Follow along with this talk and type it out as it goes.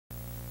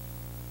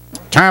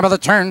Top of the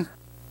turn.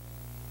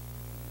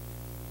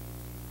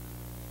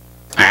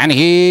 And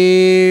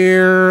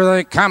here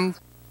they come.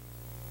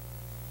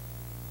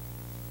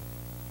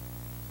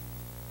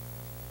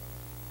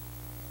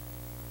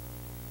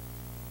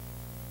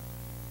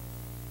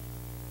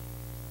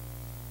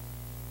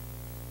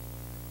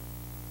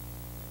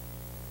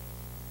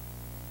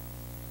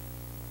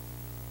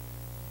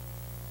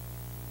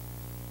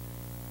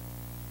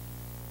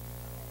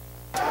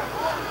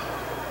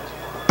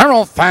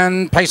 Earl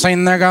Fan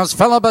pacing, there goes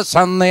Philibus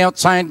on the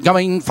outside,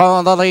 going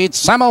for the lead.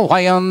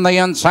 Samaway on the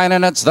inside,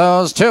 and it's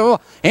those two.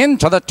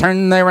 Into the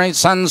turn they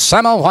race, and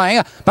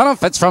Samaway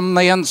benefits from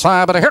the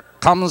inside, but here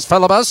comes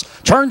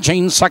Philibus,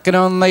 charging second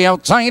on the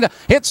outside.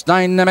 It's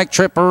Dynamic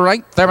Trip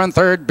right there in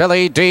third.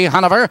 Billy D.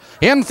 Hanover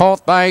in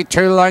fourth by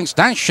 2 lengths.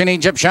 Dashing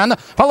Egyptian,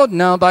 followed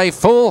now by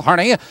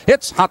Foolhardy.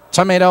 It's Hot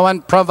Tomato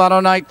and Bravado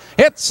Knight.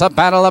 It's a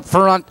battle up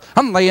front.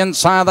 On the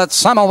inside,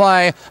 that's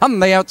Samaway. On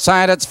the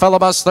outside, it's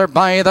Philibus. They're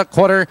by the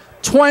quarter.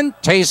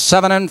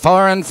 27 and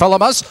 4, and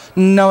Philibus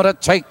now to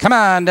take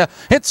command.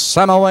 It's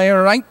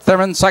Samaway right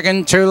there in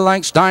second, 2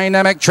 lengths.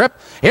 Dynamic Trip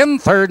in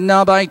third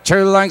now by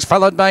 2 lengths,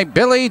 followed by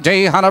Billy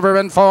D. Hanover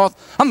in fourth.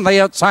 On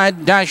the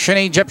outside, Dashing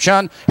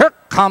Egyptian. Here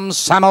comes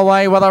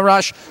Samaway with a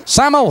rush.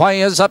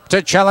 Samaway is up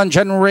to challenge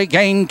and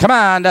regain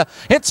command.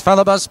 It's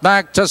Philibus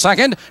back to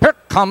second. Here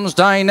comes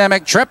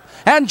Dynamic Trip,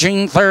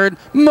 edging third,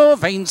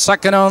 moving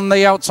second on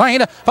the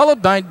outside,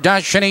 followed by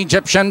Dashing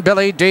Egyptian,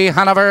 Billy D.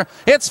 Hanover.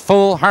 It's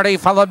Foolhardy,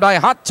 followed by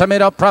Hot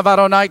Tomato,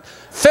 Bravado Knight.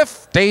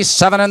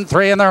 57 and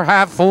 3, and they're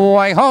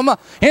halfway home.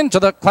 Into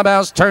the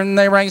clubhouse turn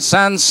they race,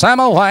 and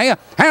Samaway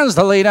has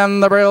the lead on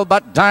the rail,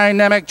 but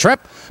Dynamic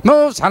Trip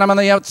moves on him on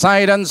the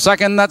outside in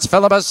second. That's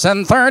Philibus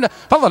in third,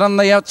 followed on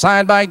the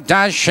outside by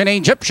Dashing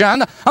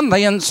Egyptian. On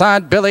the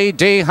inside, Billy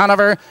D.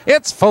 Hanover.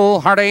 It's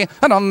Foolhardy,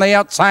 and on the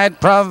outside,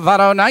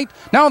 Bravado Knight.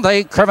 Now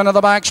they curve into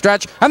the back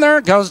stretch, and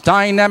there goes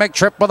Dynamic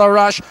Trip with a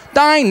rush.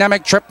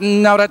 Dynamic Trip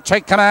now to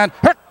take command.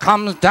 Here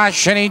comes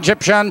Dashing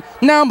Egyptian,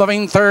 now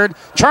moving third,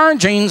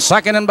 charging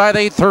second, and by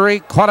the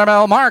 3/4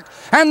 mile mark,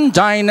 and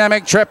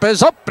Dynamic Trip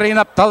is opening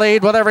up the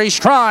lead with every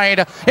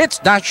stride. It's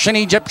Dashing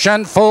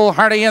Egyptian,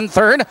 Foolhardy in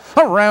third.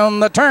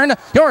 Around the turn,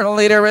 your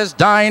leader is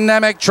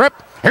Dynamic Trip.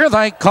 Here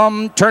they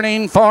come,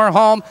 turning for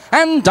home,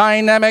 and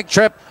Dynamic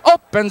Trip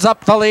opens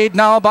up the lead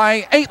now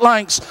by 8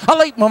 lengths. A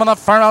late move on the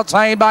far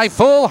outside by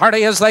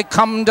Foolhardy as they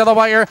come to the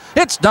wire.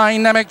 It's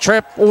Dynamic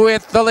Trip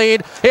with the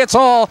lead. It's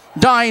all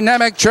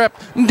Dynamic Trip,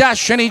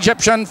 Dashing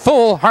Egyptian,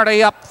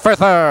 Foolhardy up for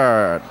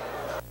third.